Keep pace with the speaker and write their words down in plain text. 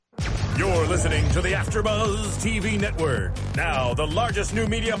You're listening to the AfterBuzz TV Network, now the largest new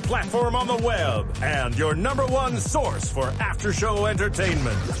media platform on the web and your number one source for after-show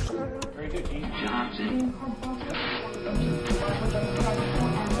entertainment.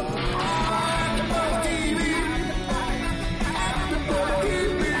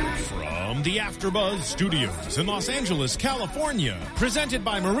 From the AfterBuzz Studios in Los Angeles, California, presented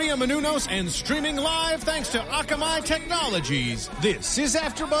by Maria Menounos and streaming live thanks to Akamai Technologies, this is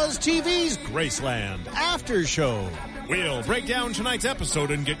AfterBuzz TV's Graceland After Show. We'll break down tonight's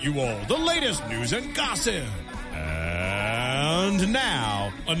episode and get you all the latest news and gossip. And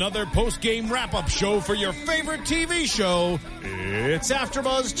now, another post-game wrap-up show for your favorite TV show. It's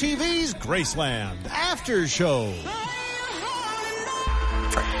AfterBuzz TV's Graceland After Show.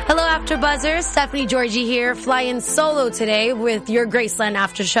 Hello, AfterBuzzers. Stephanie Georgie here, flying solo today with your Graceland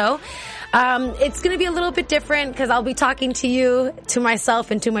After Show. It's going to be a little bit different because I'll be talking to you, to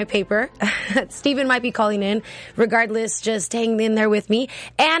myself, and to my paper. Steven might be calling in. Regardless, just hang in there with me.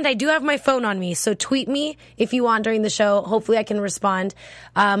 And I do have my phone on me, so tweet me if you want during the show. Hopefully I can respond.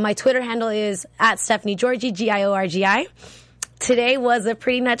 My Twitter handle is @StephanieGeorgie, Giorgi. Today was a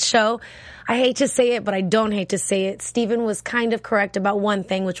pretty nuts show. I hate to say it, but I don't hate to say it. Steven was kind of correct about one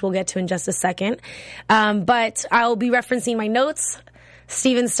thing, which we'll get to in just a second. But I'll be referencing my notes,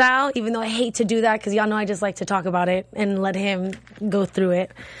 Steven style, even though I hate to do that because y'all know I just like to talk about it and let him go through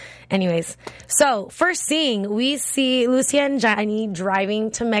it. Anyways, so first scene, we see Lucia and Johnny driving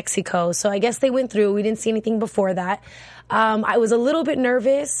to Mexico. So I guess they went through. We didn't see anything before that. I was a little bit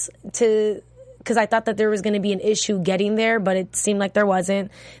nervous because I thought that there was going to be an issue getting there, but it seemed like there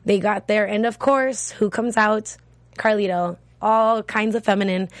wasn't. They got there, and of course, who comes out? Carlito, all kinds of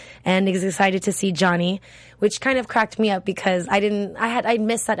feminine, and is excited to see Johnny, which kind of cracked me up because I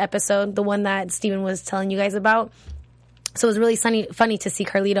missed that episode, the one that Steven was telling you guys about. So it was really funny to see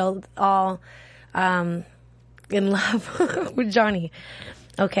Carlito all in love with Johnny.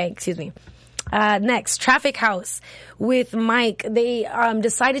 Okay, excuse me. Next, Traffic House with Mike. They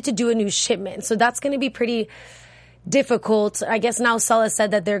decided to do a new shipment. So that's going to be pretty difficult. I guess now Sella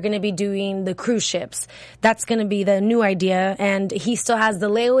said that they're going to be doing the cruise ships. That's going to be the new idea. And he still has the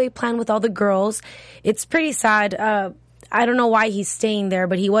layaway plan with all the girls. It's pretty sad. I don't know why he's staying there,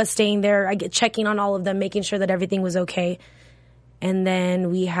 but he was staying there, checking on all of them, making sure that everything was okay. And then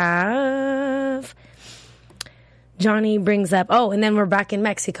we have Johnny brings up, and then we're back in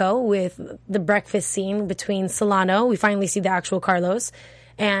Mexico with the breakfast scene between Solano. We finally see the actual Carlos.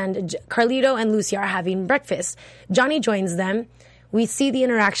 And Carlito and Lucia are having breakfast. Johnny joins them. We see the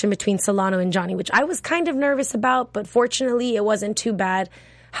interaction between Solano and Johnny, which I was kind of nervous about, but fortunately it wasn't too bad.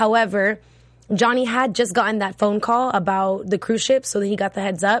 However, Johnny had just gotten that phone call about the cruise ship, so that he got the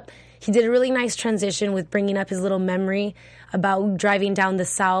heads up. He did a really nice transition with bringing up his little memory about driving down the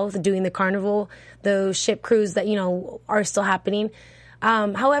south, doing the carnival, the ship cruise that, are still happening.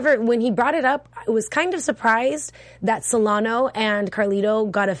 However, when he brought it up, I was kind of surprised that Solano and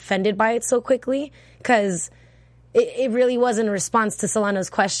Carlito got offended by it so quickly, because it really wasn't a response to Solano's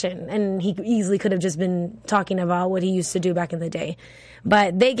question, and he easily could have just been talking about what he used to do back in the day.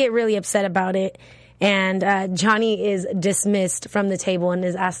 But they get really upset about it, and Johnny is dismissed from the table and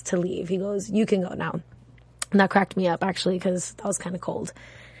is asked to leave. He goes, "You can go now." And that cracked me up, actually, because that was kind of cold.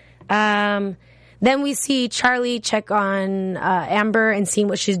 Then we see Charlie check on Amber and seeing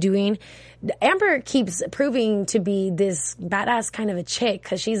what she's doing. Amber keeps proving to be this badass kind of a chick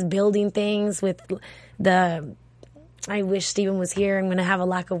because she's building things with the... I wish Steven was here. I'm going to have a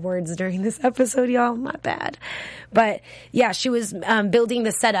lack of words during this episode, y'all. My bad. But yeah, she was building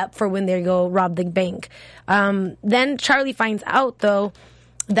the setup for when they go rob the bank. Then Charlie finds out, though,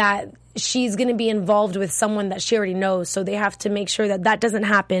 that she's going to be involved with someone that she already knows. So they have to make sure that that doesn't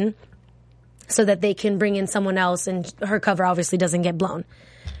happen so that they can bring in someone else and her cover obviously doesn't get blown.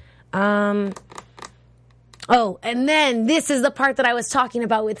 And then this is the part that I was talking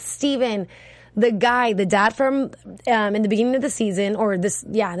about with Steven. The dad from in the beginning of the season,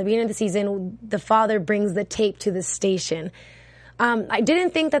 the beginning of the season, the father brings the tape to the station. I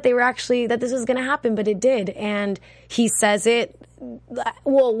didn't think that that this was going to happen, but it did. And he says it.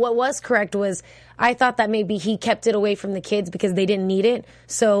 Well, what was correct was I thought that maybe he kept it away from the kids because they didn't need it.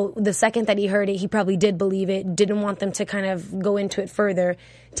 So the second that he heard it, he probably did believe it, didn't want them to kind of go into it further,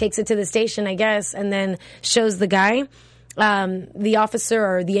 takes it to the station, I guess, and then shows the guy. The officer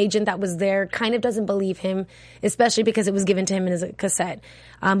or the agent that was there kind of doesn't believe him, especially because it was given to him as a cassette.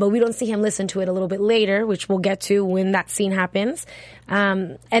 But we don't see him listen to it a little bit later, which we'll get to when that scene happens.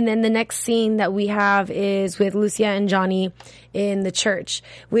 And then the next scene that we have is with Lucia and Johnny in the church,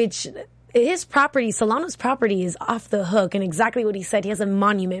 which his property, Solano's property, is off the hook, and exactly what he said. He has a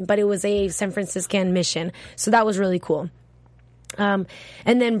monument, but it was a San Franciscan mission. So that was really cool. And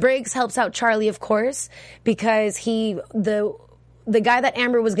then Briggs helps out Charlie, of course, because the guy that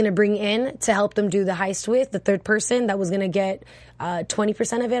Amber was going to bring in to help them do the heist with, the third person that was going to get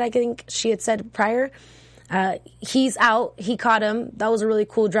 20% of it, I think she had said prior. He's out. He caught him. That was a really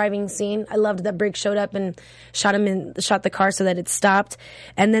cool driving scene. I loved that Briggs showed up and shot the car so that it stopped.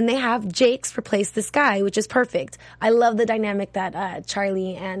 And then they have Jakes replace this guy, which is perfect. I love the dynamic that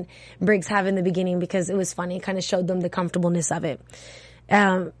Charlie and Briggs have in the beginning because it was funny. It kind of showed them the comfortableness of it.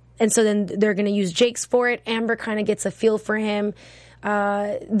 And so then they're going to use Jakes for it. Amber kind of gets a feel for him.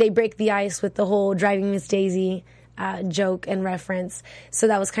 They break the ice with the whole driving Miss Daisy joke and reference. So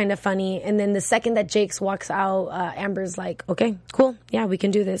that was kind of funny. And then the second that Jakes walks out, Amber's like, okay, cool. Yeah, we can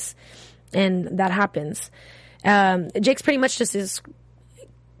do this. And that happens. Jakes pretty much just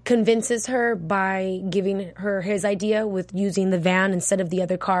convinces her by giving her his idea with using the van instead of the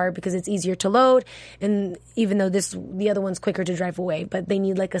other car because it's easier to load. And even though the other one's quicker to drive away, but they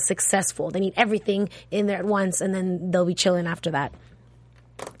need like they need everything in there at once and then they'll be chilling after that.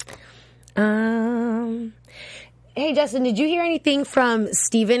 Hey, Justin, did you hear anything from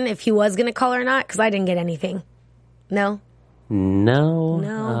Steven if he was going to call or not? Because I didn't get anything. No? No.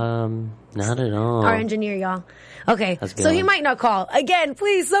 Not at all. Our engineer, y'all. Okay, so he might not call. Again,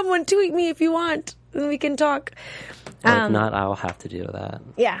 please, someone tweet me if you want. And we can talk. If not, I'll have to do that.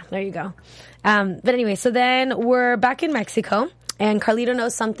 Yeah, there you go. But anyway, so then we're back in Mexico. And Carlito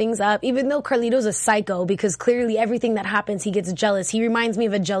knows something's up, even though Carlito's a psycho, because clearly everything that happens, he gets jealous. He reminds me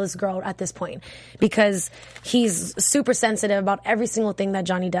of a jealous girl at this point, because he's super sensitive about every single thing that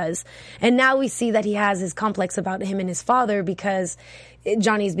Johnny does. And now we see that he has his complex about him and his father, because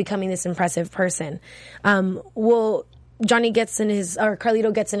Johnny's becoming this impressive person. Carlito gets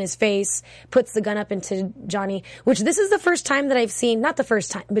in his face, puts the gun up into Johnny, which this is the first time that I've seen, not the first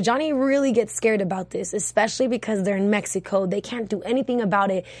time, but Johnny really gets scared about this, especially because they're in Mexico. They can't do anything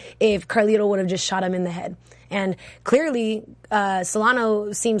about it if Carlito would have just shot him in the head. And clearly,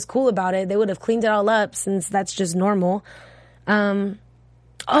 Solano seems cool about it. They would have cleaned it all up since that's just normal.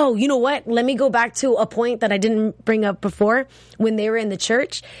 Oh, you know what? Let me go back to a point that I didn't bring up before when they were in the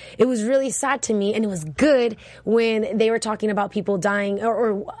church. It was really sad to me, and it was good when they were talking about people dying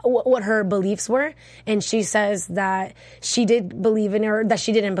or what her beliefs were. And she says that she did believe in it or that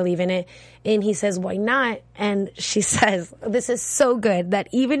she didn't believe in it. And he says, why not? And she says, this is so good that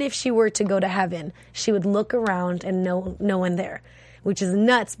even if she were to go to heaven, she would look around and no one there, which is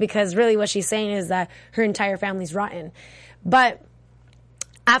nuts because really what she's saying is that her entire family's rotten. But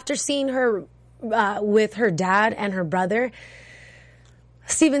after seeing her with her dad and her brother,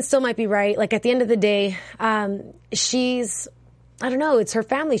 Steven still might be right. Like, at the end of the day, I don't know, it's her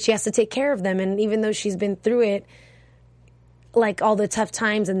family. She has to take care of them. And even though she's been through it, like all the tough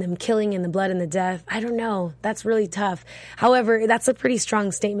times and them killing and the blood and the death, I don't know. That's really tough. However, that's a pretty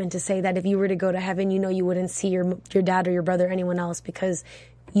strong statement to say that if you were to go to heaven, you know you wouldn't see your dad or your brother or anyone else because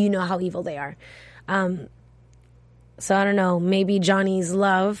you know how evil they are. So I don't know, maybe Johnny's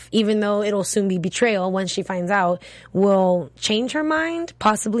love, even though it'll soon be betrayal once she finds out, will change her mind.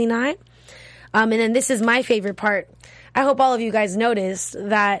 Possibly not. And then this is my favorite part. I hope all of you guys noticed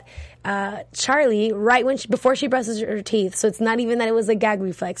that Charlie, right before she brushes her teeth, so it's not even that it was a gag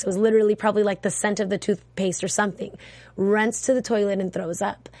reflex, it was literally probably like the scent of the toothpaste or something, runs to the toilet and throws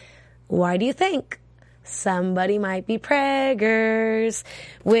up. Why do you think? Somebody might be preggers,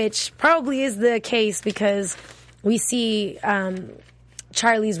 which probably is the case because we see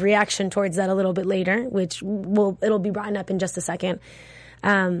Charlie's reaction towards that a little bit later, which it'll be brought up in just a second.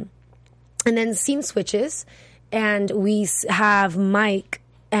 And then scene switches, and we have Mike,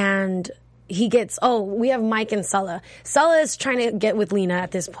 and we have Mike and Sulla. Sulla is trying to get with Lena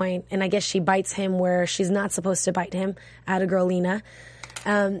at this point, and I guess she bites him where she's not supposed to bite him, at a girl Lena.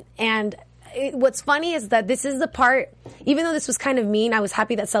 What's funny is that this is the part, even though this was kind of mean, I was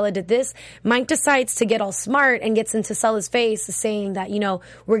happy that Sulla did this. Mike decides to get all smart and gets into Sulla's face saying that,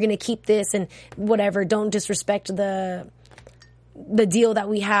 we're going to keep this and whatever, don't disrespect the deal that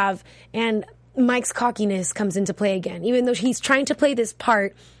we have. And Mike's cockiness comes into play again, even though he's trying to play this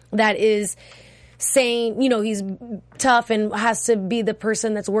part that is saying, he's tough and has to be the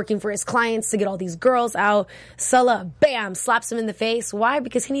person that's working for his clients to get all these girls out. Sulla, bam, slaps him in the face. Why?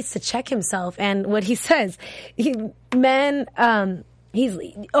 Because he needs to check himself. And what he says, excuse my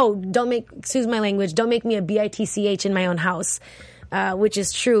language, don't make me a bitch in my own house, which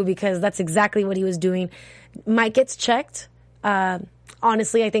is true because that's exactly what he was doing. Mike gets checked.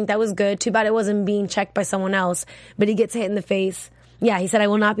 Honestly, I think that was good. Too bad it wasn't being checked by someone else, but he gets hit in the face. Yeah, he said, I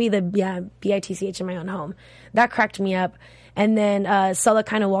will not be the BITCH in my own home. That cracked me up. And then Sulla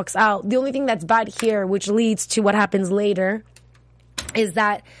kind of walks out. The only thing that's bad here, which leads to what happens later, is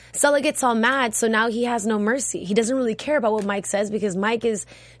that Sulla gets all mad, so now he has no mercy. He doesn't really care about what Mike says because Mike is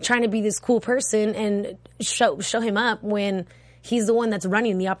trying to be this cool person and show him up when he's the one that's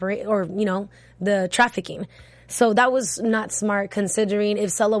running the the trafficking. So that was not smart, considering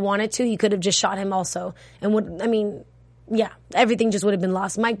if Sulla wanted to, he could have just shot him also. And everything just would have been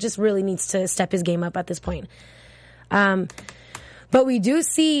lost. Mike just really needs to step his game up at this point. But we do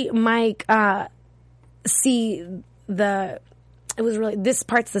see Mike this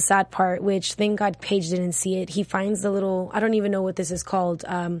part's the sad part, which thank God Paige didn't see it. He finds the little, I don't even know what this is called,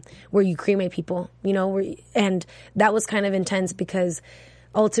 where you cremate people, and that was kind of intense because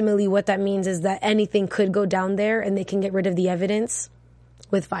ultimately what that means is that anything could go down there and they can get rid of the evidence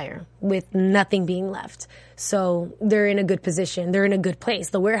with fire, with nothing being left. So they're in a good position. They're in a good place.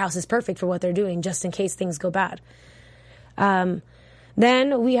 The warehouse is perfect for what they're doing, just in case things go bad.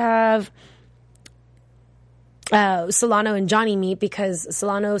 Then we have Solano and Johnny meet because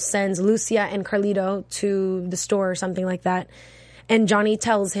Solano sends Lucia and Carlito to the store or something like that. And Johnny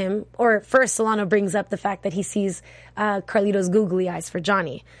tells him, or first Solano brings up the fact that he sees Carlito's googly eyes for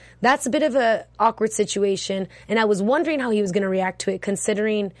Johnny. That's a bit of an awkward situation, and I was wondering how he was going to react to it,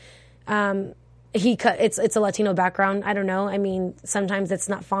 considering it's a Latino background. I don't know. I mean, sometimes it's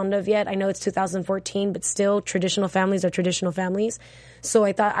not fond of yet. I know it's 2014, but still, traditional families are traditional families. So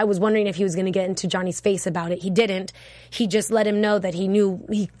I was wondering if he was going to get into Johnny's face about it. He didn't. He just let him know that he knew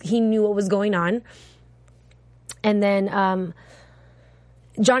what was going on. And then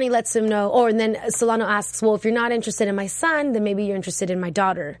Johnny lets him know, and then Solano asks, well, if you're not interested in my son, then maybe you're interested in my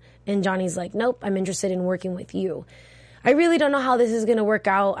daughter. And Johnny's like, nope, I'm interested in working with you. I really don't know how this is going to work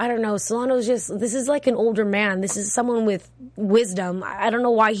out. I don't know. Solano's this is like an older man. This is someone with wisdom. I don't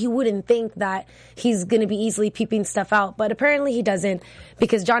know why he wouldn't think that he's going to be easily peeping stuff out. But apparently he doesn't,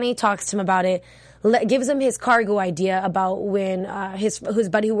 because Johnny talks to him about it, gives him his cargo idea about when his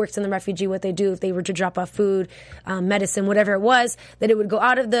buddy who works in the refugee, what they do if they were to drop off food, medicine, whatever it was, that it would go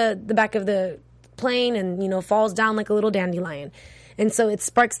out of the back of the plane and, falls down like a little dandelion. And so it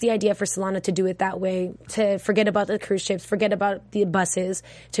sparks the idea for Solano to do it that way, to forget about the cruise ships, forget about the buses,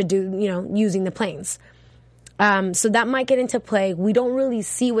 to do, using the planes. So that might get into play. We don't really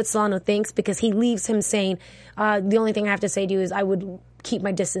see what Solano thinks because he leaves him saying, the only thing I have to say to you is I would keep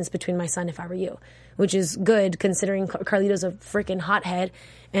my distance between my son if I were you, which is good considering Carlito's a freaking hothead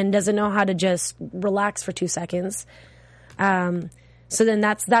and doesn't know how to just relax for 2 seconds. So then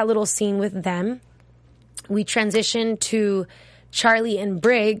that's that little scene with them. We transition to Charlie and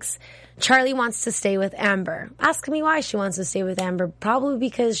Briggs. Charlie wants to stay with Amber. Ask me why she wants to stay with Amber. Probably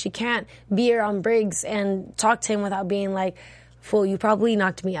because she can't be around Briggs and talk to him without being like, fool, you probably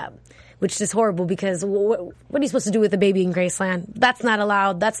knocked me up. Which is horrible because what are you supposed to do with a baby in Graceland? That's not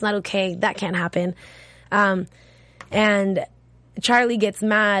allowed. That's not okay. That can't happen. And Charlie gets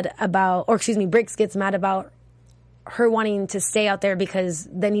mad Briggs gets mad about her wanting to stay out there because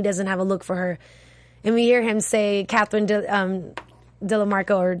then he doesn't have a look for her. And we hear him say Catherine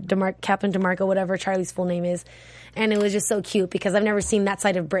DeMarco or Catherine DeMarco, whatever Charlie's full name is. And it was just so cute because I've never seen that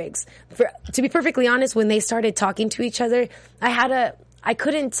side of Briggs. To be perfectly honest, when they started talking to each other, I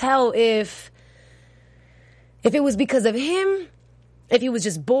couldn't tell if it was because of him, if he was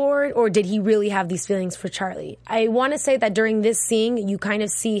just bored, or did he really have these feelings for Charlie. I want to say that during this scene, you kind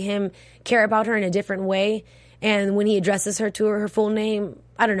of see him care about her in a different way. And when he addresses her to her full name,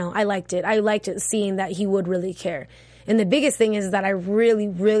 I don't know, I liked it. I liked it seeing that he would really care. And the biggest thing is that I really,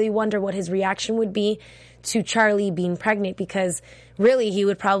 really wonder what his reaction would be to Charlie being pregnant, because really he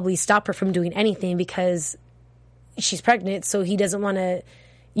would probably stop her from doing anything because she's pregnant, so he doesn't want to,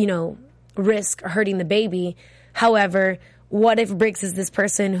 risk hurting the baby. However, what if Briggs is this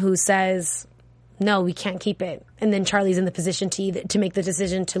person who says, no, we can't keep it, and then Charlie's in the position to make the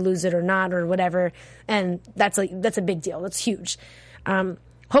decision to lose it or not or whatever, and that's a big deal. That's huge.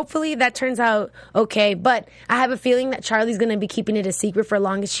 Hopefully that turns out okay, but I have a feeling that Charlie's going to be keeping it a secret for as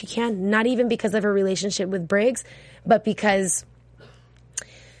long as she can, not even because of her relationship with Briggs, but because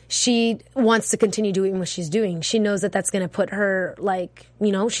she wants to continue doing what she's doing. She knows that that's going to put her,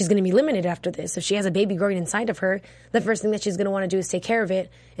 she's going to be limited after this. If she has a baby growing inside of her, the first thing that she's going to want to do is take care of it,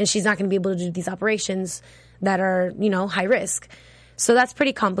 and she's not going to be able to do these operations that are, high risk. So that's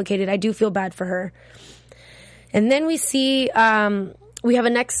pretty complicated. I do feel bad for her. And then we see, we have a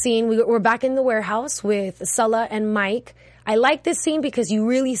next scene. We're back in the warehouse with Sulla and Mike. I like this scene because you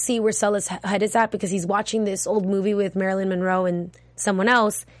really see where Sulla's head is at, because he's watching this old movie with Marilyn Monroe and someone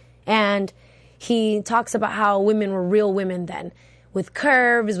else, and he talks about how women were real women then. with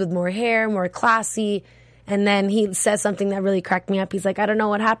curves, with more hair, more classy. And then he says something that really cracked me up. He's like, I don't know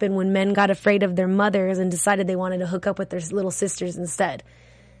what happened when men got afraid of their mothers and decided they wanted to hook up with their little sisters instead.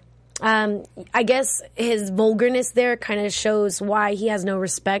 I guess his vulgarness there kind of shows why he has no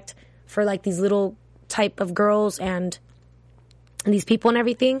respect for like these little type of girls and these people and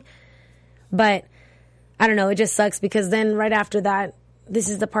everything. But I don't know, it just sucks because then right after that, this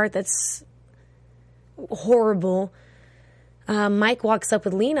is the part that's horrible. Mike walks up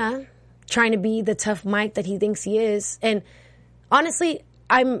with Lena, trying to be the tough Mike that he thinks he is. And honestly,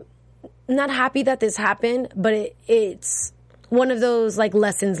 I'm not happy that this happened, but it's one of those like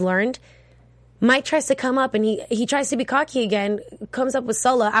lessons learned. Mike tries to come up and he tries to be cocky again, comes up with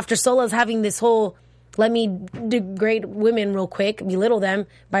Sola after Sola's having this whole, let me degrade women real quick, belittle them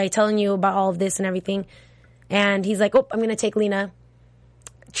by telling you about all of this and everything. And he's like, oh, I'm going to take Lena.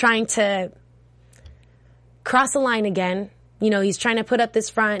 Trying to cross the line again. You know, he's trying to put up this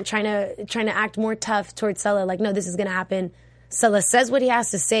front, trying to act more tough towards Sola. Like, no, this is going to happen. Sola says what he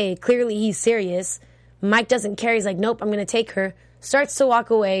has to say. Clearly, he's serious. Mike doesn't care. He's like, nope, I'm going to take her. Starts to walk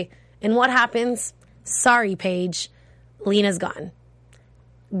away. And what happens? Sorry, Paige. Lena's gone.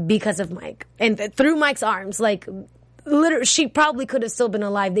 Because of Mike. And through Mike's arms. Like, literally, she probably could have still been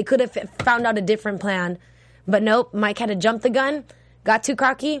alive. They could have found out a different plan. But nope, Mike had to jump the gun, got too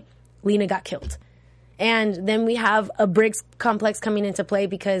cocky, Lena got killed. And then we have a Briggs complex coming into play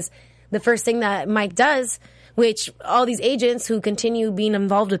because the first thing that Mike does, which all these agents who continue being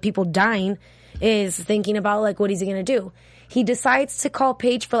involved with people dying, is thinking about, like, what is he going to do? He decides to call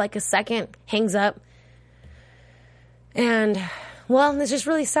Paige for, like, a second, hangs up. And, well, it's just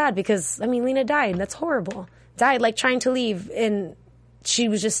really sad because, I mean, Lena died. That's horrible. Died, like, trying to leave. And she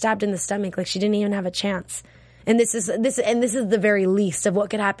was just stabbed in the stomach. Like, she didn't even have a chance. And this is the very least of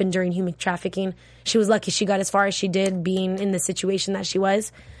what could happen during human trafficking. She was lucky she got as far as she did being in the situation that she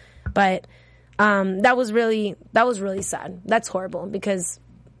was. But that was really sad. That's horrible because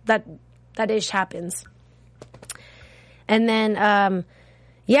that ish happens. And then,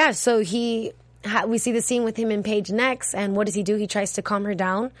 so we see the scene with him and Paige next. And what does he do? He tries to calm her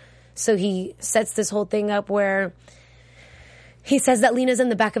down. So he sets this whole thing up where he says that Lena's in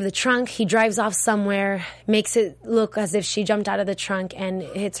the back of the trunk. He drives off somewhere, makes it look as if she jumped out of the trunk and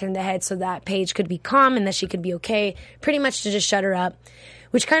hits her in the head so that Paige could be calm and that she could be okay, pretty much to just shut her up,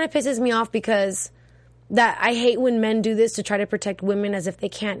 which kind of pisses me off because that I hate when men do this to try to protect women as if they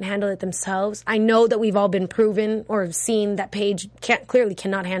can't handle it themselves. I know that we've all been proven or seen that Paige clearly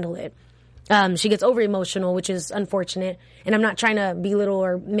cannot handle it. She gets over emotional, which is unfortunate. And I'm not trying to belittle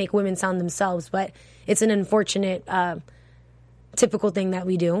or make women sound themselves, but it's an unfortunate typical thing that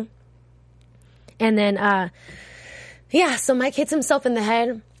we do. And then, so Mike hits himself in the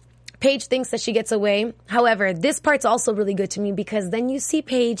head. Paige thinks that she gets away. However, this part's also really good to me because then you see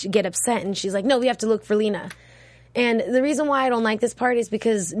Paige get upset and she's like, no, we have to look for Lena. And the reason why I don't like this part is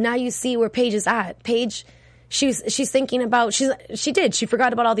because now you see where Paige is at. Paige, she's thinking about, she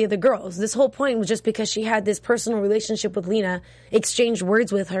forgot about all the other girls. This whole point was just because she had this personal relationship with Lena, exchanged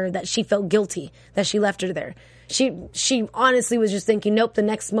words with her, that she felt guilty that she left her there. She honestly was just thinking, nope, the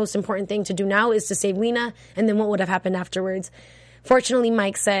next most important thing to do now is to save Lena, and then what would have happened afterwards? Fortunately,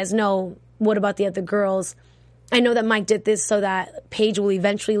 Mike says, no, what about the other girls? I know that Mike did this so that Paige will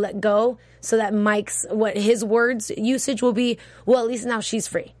eventually let go, so that his words usage will be, well, at least now she's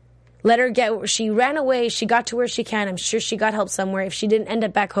free. Let her she ran away, she got to where she can, I'm sure she got help somewhere. If she didn't end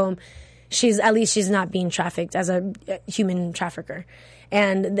up back home, at least she's not being trafficked as a human trafficker.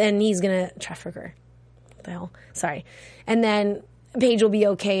 And then he's gonna traffic her. What the hell? Sorry. And then Paige will be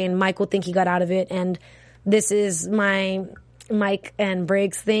okay and Mike will think he got out of it. And this is my Mike and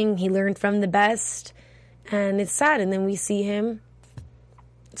Briggs thing. He learned from the best. And it's sad. And then we see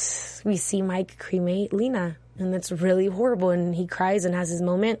Mike cremate Lena. And that's really horrible. And he cries and has his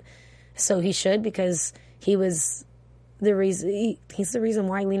moment. So he should, because he was the reason, he's the reason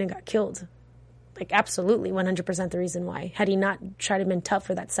why Lena got killed. Like, absolutely 100% the reason why. Had he not tried to been tough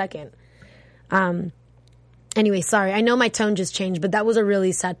for that second. Anyway, sorry. I know my tone just changed, but that was a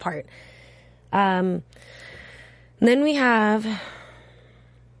really sad part. Then we have,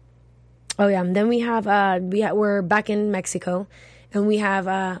 we're back in Mexico, and we have,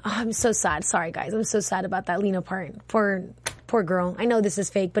 I'm so sad. Sorry, guys. I'm so sad about that Lena part. Poor girl. I know this is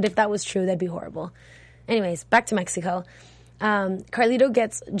fake, but if that was true, that'd be horrible. Anyways, back to Mexico. Carlito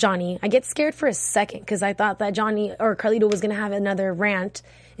gets Johnny. I get scared for a second because I thought that Johnny or Carlito was going to have another rant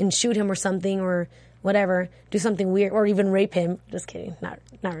and shoot him or something or whatever, do something weird, or even rape him. Just kidding. Not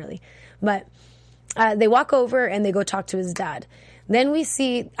really. But they walk over and they go talk to his dad. Then we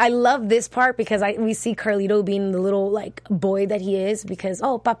see, I love this part because we see Carlito being the little like boy that he is because,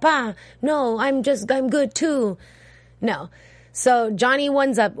 oh, papa, no, I'm good too. No. So Johnny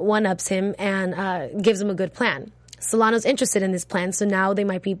one-ups him and gives him a good plan. Solano's interested in this plan, so now they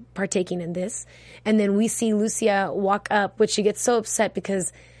might be partaking in this. And then we see Lucia walk up, which she gets so upset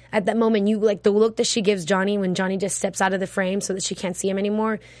because at that moment, the look that she gives Johnny when Johnny just steps out of the frame so that she can't see him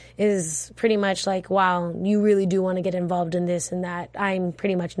anymore is pretty much like, wow, you really do want to get involved in this and that. I'm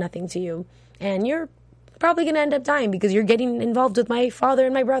pretty much nothing to you. And you're probably going to end up dying because you're getting involved with my father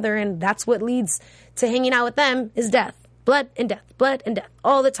and my brother, and that's what leads to hanging out with them is death. Blood and death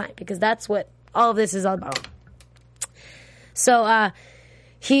all the time because that's what all of this is all about. So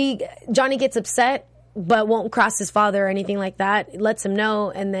Johnny gets upset, but won't cross his father or anything like that. It lets him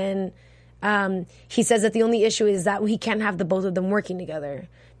know, and then he says that the only issue is that he can't have the both of them working together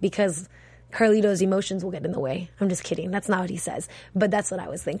because Carlito's emotions will get in the way. I'm just kidding. That's not what he says, but that's what I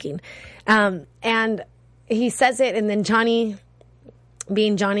was thinking. And he says it, and then Johnny,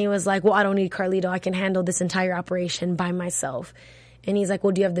 being Johnny, was like, well, I don't need Carlito. I can handle this entire operation by myself. And he's like,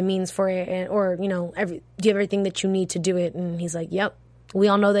 well, do you have the means for it? Or, do you have everything that you need to do it? And he's like, yep. We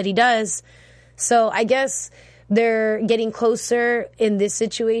all know that he does. So I guess they're getting closer in this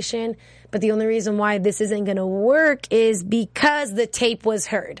situation. But the only reason why this isn't going to work is because the tape was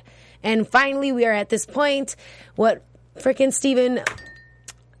heard. And finally, we are at this point, what frickin' Steven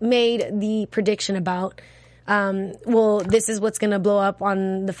made the prediction about. This is what's going to blow up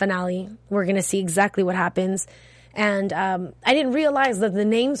on the finale. We're going to see exactly what happens. And I didn't realize that the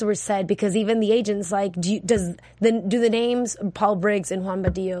names were said because even the agent's like, do the names Paul Briggs and Juan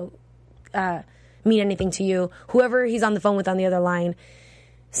Badillo mean anything to you? Whoever he's on the phone with on the other line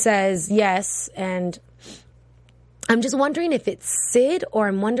says yes. And I'm just wondering if it's Sid, or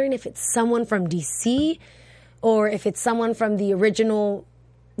I'm wondering if it's someone from DC, or if it's someone from the original,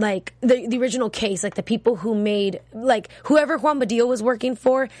 like the original case, like the people who made, like whoever Juan Badillo was working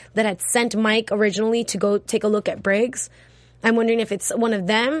for that had sent Mike originally to go take a look at Briggs. I'm wondering if it's one of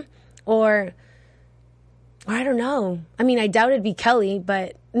them or I don't know. I mean, I doubt it'd be Kelly,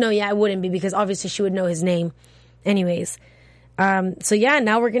 but no, yeah, it wouldn't be because obviously she would know his name anyways. So yeah,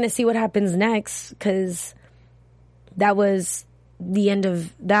 now we're going to see what happens next because that was the end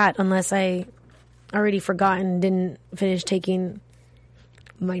of that, unless I already forgot and didn't finish taking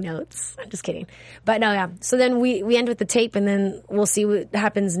my notes. I'm just kidding. But no, yeah. So then we end with the tape, and then we'll see what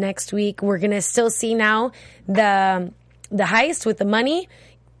happens next week. We're going to still see now the heist with the money,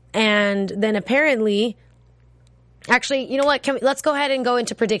 and then apparently, actually, you know what? Let's go ahead and go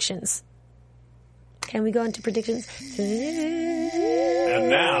into predictions. Can we go into predictions? And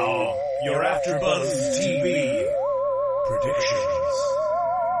now, your AfterBuzz TV predictions.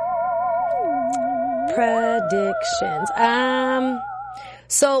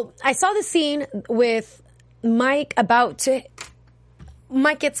 So I saw the scene with Mike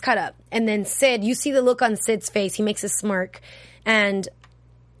Mike gets cut up, and then Sid, you see the look on Sid's face. He makes a smirk and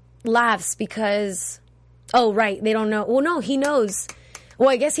laughs because, oh, right, they don't know. Well, no, he knows. Well,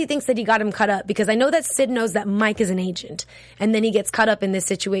 I guess he thinks that he got him cut up because I know that Sid knows that Mike is an agent, and then he gets cut up in this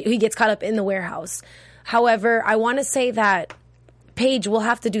situation. He gets cut up in the warehouse. However, I want to say that Paige will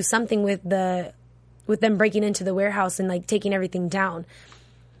have to do something with them breaking into the warehouse and like taking everything down.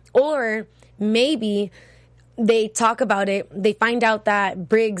 Or maybe they talk about it. They find out that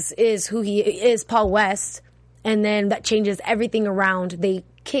Briggs is who he is, Paul West, and then that changes everything around. They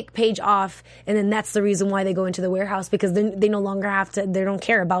kick Paige off, and then that's the reason why they go into the warehouse, because they no longer have to, they don't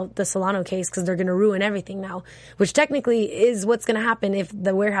care about the Solano case because they're going to ruin everything now, which technically is what's going to happen if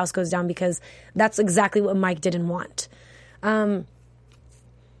the warehouse goes down, because that's exactly what Mike didn't want.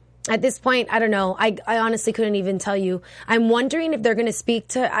 At this point, I don't know. I honestly couldn't even tell you. I'm wondering if they're going to speak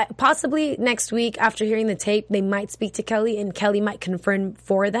to, possibly next week after hearing the tape, they might speak to Kelly and Kelly might confirm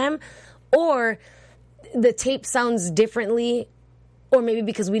for them, or the tape sounds differently. Or maybe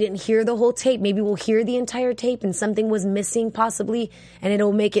because we didn't hear the whole tape, maybe we'll hear the entire tape and something was missing possibly, and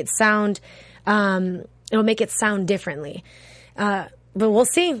it'll make it sound differently. But we'll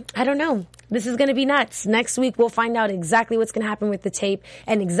see. I don't know. This is going to be nuts. Next week we'll find out exactly what's going to happen with the tape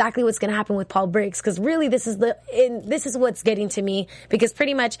and exactly what's going to happen with Paul Briggs. Because really, this is what's getting to me. Because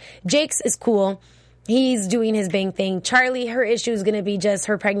pretty much Jake's is cool. He's doing his bang thing. Charlie, her issue is going to be just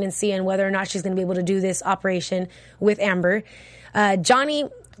her pregnancy and whether or not she's going to be able to do this operation with Amber. Johnny,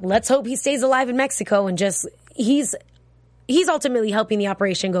 let's hope he stays alive in Mexico and just, he's ultimately helping the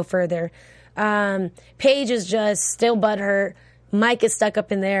operation go further. Paige is just still butthurt. Mike is stuck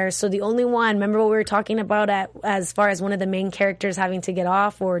up in there. So the only one, remember what we were talking about as far as one of the main characters having to get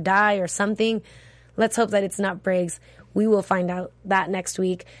off or die or something? Let's hope that it's not Briggs. We will find out that next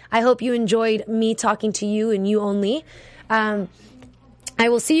week. I hope you enjoyed me talking to you and you only. I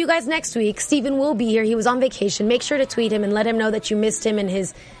will see you guys next week. Steven will be here. He was on vacation. Make sure to tweet him and let him know that you missed him and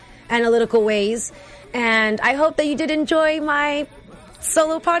his analytical ways. And I hope that you did enjoy my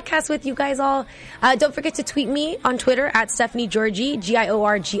solo podcast with you guys all. Don't forget to tweet me on Twitter at Stephanie Georgie,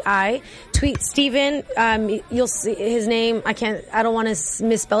 Giorgi. Tweet Steven. You'll see his name. I don't want to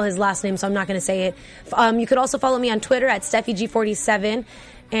misspell his last name, so I'm not going to say it. You could also follow me on Twitter at SteffiG47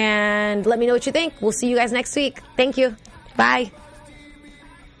 and let me know what you think. We'll see you guys next week. Thank you. Bye.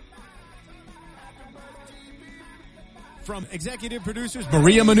 From executive producers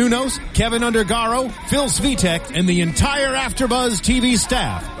Maria Menounos, Kevin Undergaro, Phil Svitek, and the entire AfterBuzz TV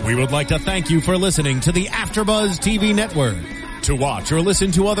staff, we would like to thank you for listening to the AfterBuzz TV network. To watch or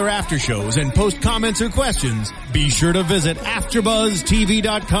listen to other after shows and post comments or questions, be sure to visit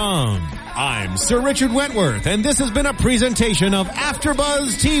AfterBuzzTV.com. I'm Sir Richard Wentworth, and this has been a presentation of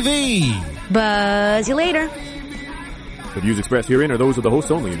AfterBuzz TV. Buzz you later. The views expressed herein are those of the hosts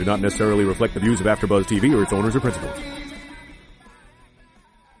only and do not necessarily reflect the views of AfterBuzz TV or its owners or principals.